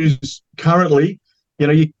recruitment issues currently.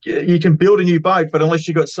 You can build a new boat, but unless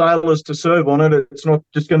you've got sailors to serve on it, it's not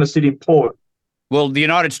just going to sit in port. Well, the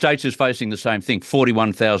United States is facing the same thing,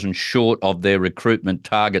 41,000 short of their recruitment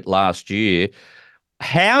target last year.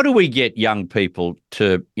 How do we get young people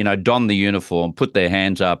to, don the uniform, put their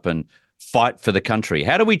hands up and fight for the country?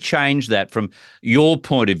 How do we change that from your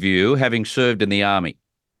point of view, having served in the Army?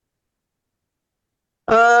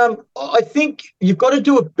 I think you've got to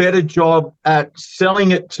do a better job at selling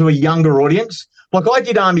it to a younger audience. Like I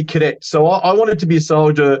did Army Cadet, so I wanted to be a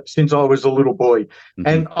soldier since I was a little boy. Mm-hmm.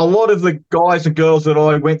 And a lot of the guys and girls that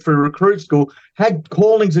I went through recruit school had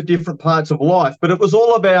callings at different parts of life, but it was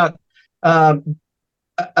all about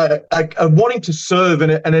wanting to serve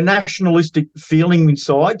and a nationalistic feeling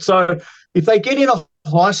inside. So if they get into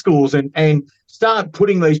high schools and start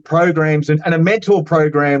putting these programs and a mentor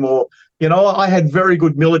program or, I had very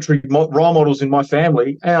good military role models in my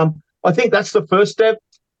family. I think that's the first step,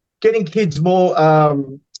 getting kids more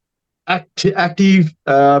active.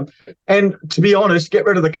 And to be honest, get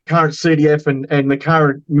rid of the current CDF and the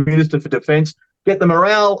current Minister for Defence, get the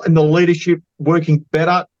morale and the leadership working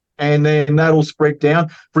better, and then that'll spread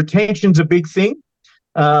down. Retention's a big thing.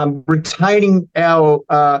 Retaining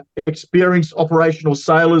our experienced operational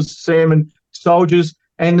sailors, seamen, soldiers,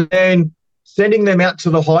 and then sending them out to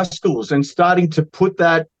the high schools and starting to put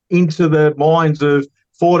that into the minds of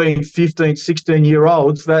 14, 15,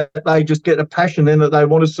 16-year-olds that they just get a passion then that they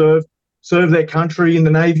want to serve their country in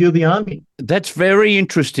the Navy or the Army. That's very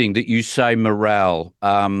interesting that you say morale.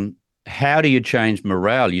 How do you change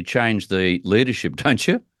morale? You change the leadership, don't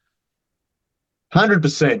you?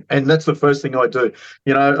 100%. And that's the first thing I do.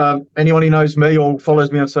 Anyone who knows me or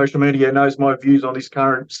follows me on social media knows my views on this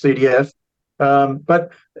current CDF.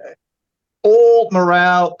 But all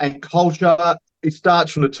morale and culture, it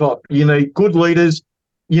starts from the top. You need good leaders.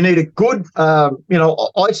 You need a good,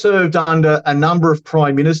 I served under a number of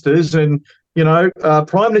prime ministers, and,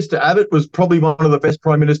 Prime Minister Abbott was probably one of the best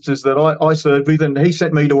prime ministers that I served with, and he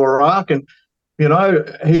sent me to Iraq, and,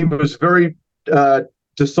 he was very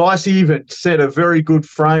decisive and set a very good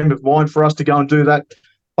frame of mind for us to go and do that.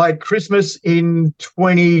 I had Christmas in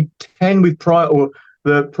 2010 with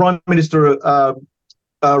the Prime Minister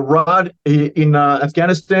Rudd in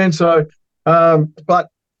Afghanistan. So, but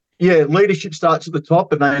yeah, leadership starts at the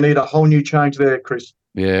top, and they need a whole new change there, Chris.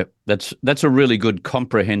 Yeah, that's a really good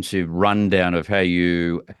comprehensive rundown of how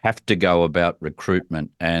you have to go about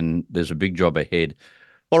recruitment, and there's a big job ahead.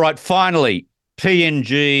 All right, finally,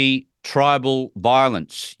 PNG tribal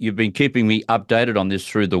violence. You've been keeping me updated on this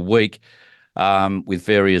through the week with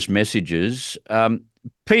various messages.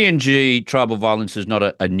 PNG tribal violence is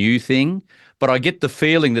not a new thing, but I get the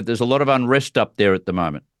feeling that there's a lot of unrest up there at the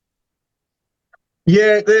moment.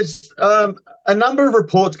 Yeah, there's a number of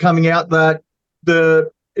reports coming out that the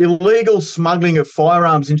illegal smuggling of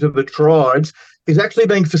firearms into the tribes is actually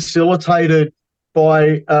being facilitated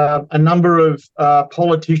by a number of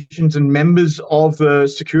politicians and members of the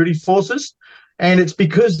security forces. And it's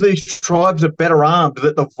because these tribes are better armed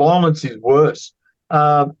that the violence is worse.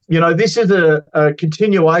 This is a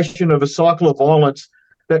continuation of a cycle of violence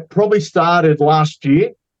that probably started last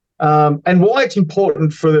year. And why it's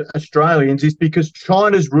important for Australians is because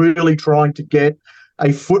China's really trying to get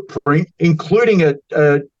a footprint, including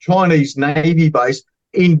a Chinese Navy base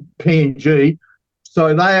in PNG.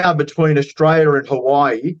 So they are between Australia and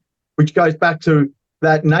Hawaii, which goes back to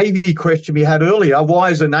that Navy question we had earlier. Why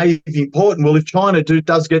is a Navy important? Well, if China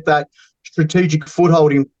does get that strategic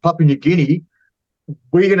foothold in Papua New Guinea,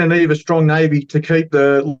 we're going to need a strong Navy to keep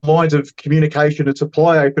the lines of communication and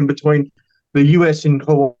supply open between the US and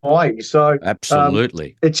Hawaii. So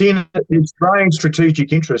absolutely, it's in Australian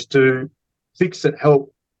strategic interest to fix and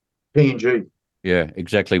help PNG. Yeah,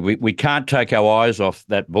 exactly. We can't take our eyes off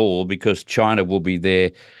that ball because China will be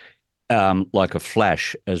there like a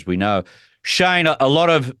flash, as we know. Shane, a lot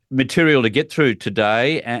of material to get through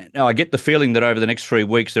today, and I get the feeling that over the next 3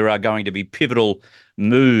 weeks there are going to be pivotal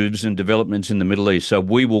moves and developments in the Middle East. So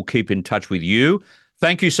we will keep in touch with you.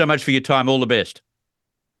 Thank you so much for your time. All the best.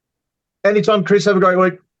 Anytime, Chris. Have a great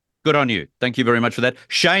week. Good on you. Thank you very much for that.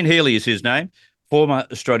 Shane Healy is his name, former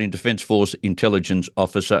Australian Defence Force intelligence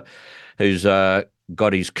officer who's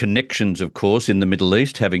got his connections, of course, in the Middle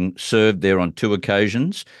East, having served there on 2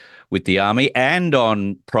 occasions with the Army and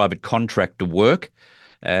on private contractor work,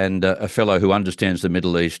 and a fellow who understands the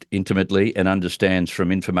Middle East intimately and understands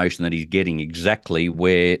from information that he's getting exactly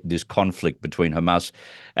where this conflict between Hamas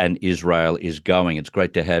and Israel is going. It's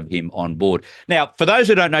great to have him on board. Now, for those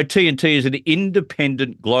who don't know, TNT is an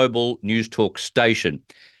independent global news talk station,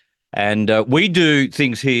 and we do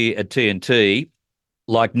things here at TNT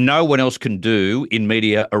like no one else can do in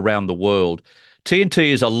media around the world.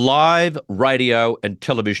 TNT is a live radio and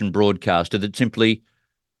television broadcaster that simply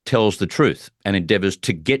tells the truth and endeavours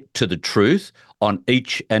to get to the truth on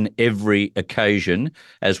each and every occasion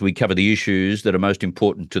as we cover the issues that are most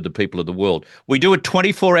important to the people of the world. We do it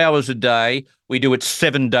 24 hours a day. We do it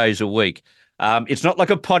 7 days a week. It's not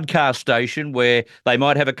like a podcast station where they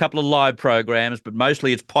might have a couple of live programs, but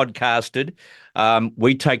mostly it's podcasted.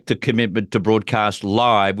 We take the commitment to broadcast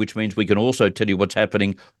live, which means we can also tell you what's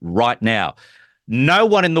happening right now. No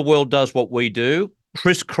one in the world does what we do,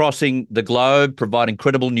 crisscrossing the globe, providing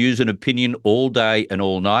credible news and opinion all day and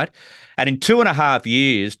all night. And in 2.5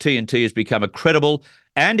 years, TNT has become a credible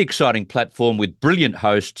and exciting platform with brilliant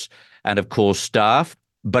hosts and, of course, staff.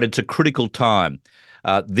 But it's a critical time.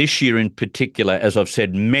 This year in particular, as I've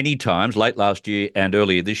said many times, late last year and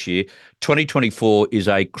earlier this year, 2024 is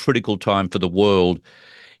a critical time for the world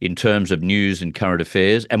in terms of news and current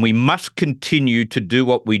affairs. And we must continue to do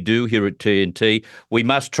what we do here at TNT. We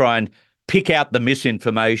must try and pick out the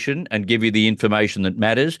misinformation and give you the information that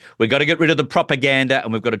matters. We've got to get rid of the propaganda,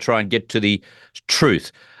 and we've got to try and get to the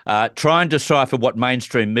truth. Try and decipher what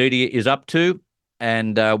mainstream media is up to.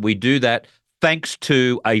 And we do that thanks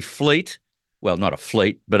to a fleet, well, not a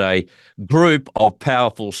fleet, but a group of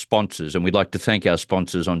powerful sponsors. And we'd like to thank our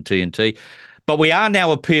sponsors on TNT. But we are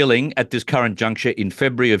now appealing at this current juncture in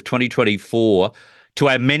February of 2024 to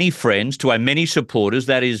our many friends, to our many supporters,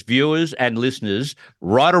 that is viewers and listeners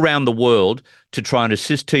right around the world, to try and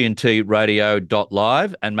assist TNT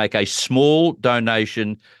Radio.live and make a small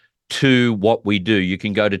donation to what we do. You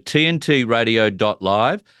can go to TNT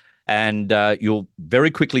Radio.live and you'll very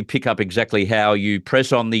quickly pick up exactly how you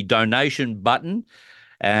press on the donation button,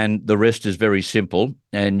 and the rest is very simple.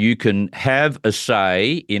 And you can have a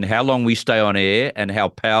say in how long we stay on air and how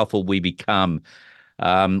powerful we become.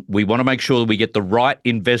 We want to make sure that we get the right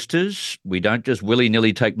investors. We don't just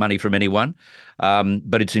willy-nilly take money from anyone,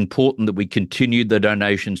 but it's important that we continue the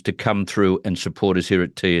donations to come through and support us here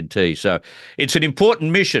at TNT. So it's an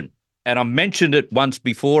important mission, and I mentioned it once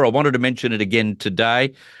before. I wanted to mention it again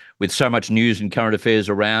today. With so much news and current affairs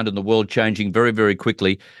around and the world changing very, very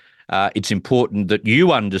quickly, it's important that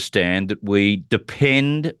you understand that we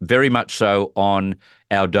depend very much so on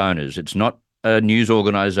our donors. It's not a news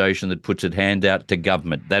organisation that puts its hand out to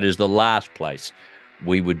government. That is the last place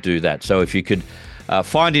we would do that. So if you could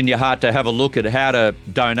find in your heart to have a look at how to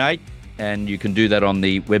donate, and you can do that on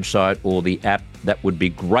the website or the app, that would be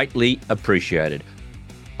greatly appreciated.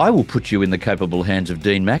 I will put you in the capable hands of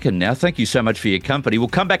Dean Mackin now. Thank you so much for your company. We'll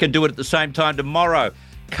come back and do it at the same time tomorrow.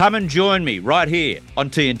 Come and join me right here on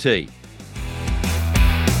TNT.